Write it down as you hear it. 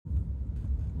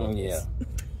balls. Yeah.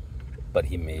 But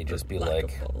he may just be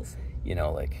like, balls. you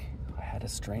know, like, I had a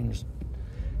strange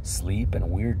sleep and a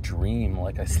weird dream.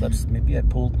 Like I slept, maybe I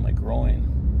pulled my groin.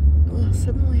 Well,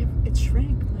 suddenly it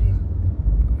shrank.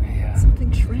 Yeah.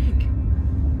 Something shrank.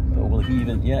 But will he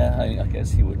even, yeah, I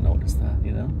guess he would notice that,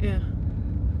 you know? Yeah.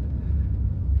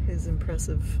 His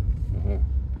impressive. Mm-hmm.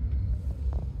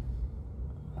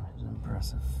 His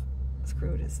impressive.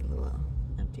 Scrot is a little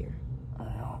emptier. I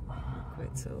know. Not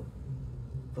quite so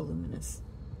voluminous.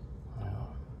 I know.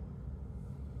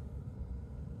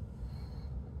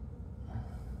 I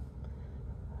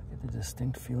get the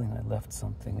distinct feeling I left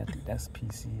something at the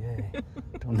SPCA.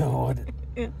 Don't know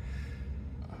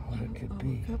what it could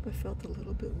be. I woke up, I felt a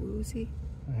little bit woozy.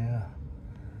 Yeah.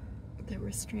 There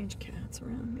were strange cats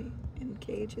around me in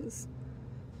cages.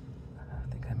 I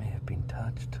think I may have been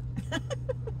touched.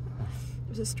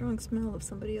 There's a strong smell of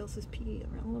somebody else's pee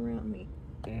all around me.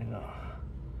 Yeah.